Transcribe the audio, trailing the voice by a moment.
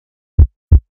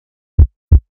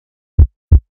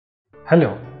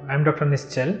Hello, I am Dr.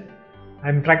 Nischal. I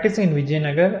am practicing in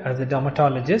Vijayanagar as a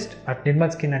dermatologist at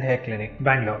Nischal Skin and Hair Clinic,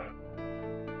 Bangalore.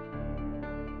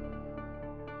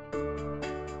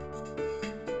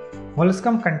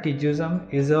 Molluscum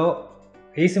Contagiosum is a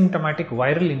asymptomatic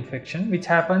viral infection which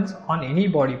happens on any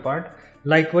body part.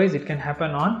 Likewise, it can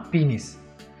happen on penis.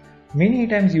 Many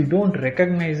times you don't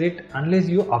recognize it unless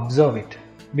you observe it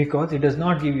because it does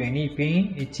not give you any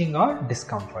pain, itching or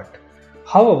discomfort.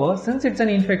 However, since it's an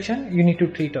infection, you need to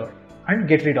treat it and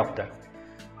get rid of that.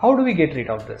 How do we get rid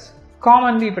of this?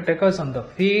 Commonly it occurs on the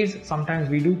face. Sometimes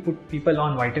we do put people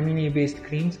on vitamin A based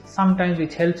creams, sometimes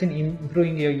which helps in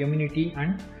improving your immunity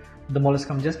and the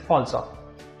molluscum just falls off.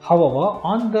 However,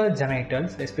 on the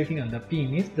genitals, especially on the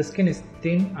penis, the skin is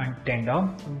thin and tender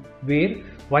where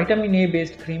vitamin A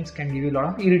based creams can give you a lot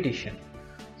of irritation.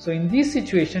 So in these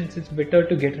situations, it's better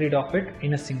to get rid of it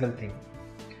in a single thing.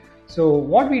 So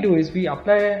what we do is we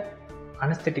apply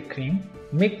anesthetic cream,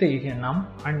 make the area numb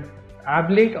and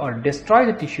ablate or destroy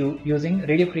the tissue using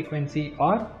radiofrequency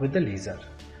or with the laser.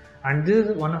 And this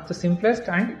is one of the simplest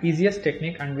and easiest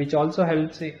technique and which also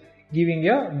helps giving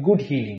a good healing.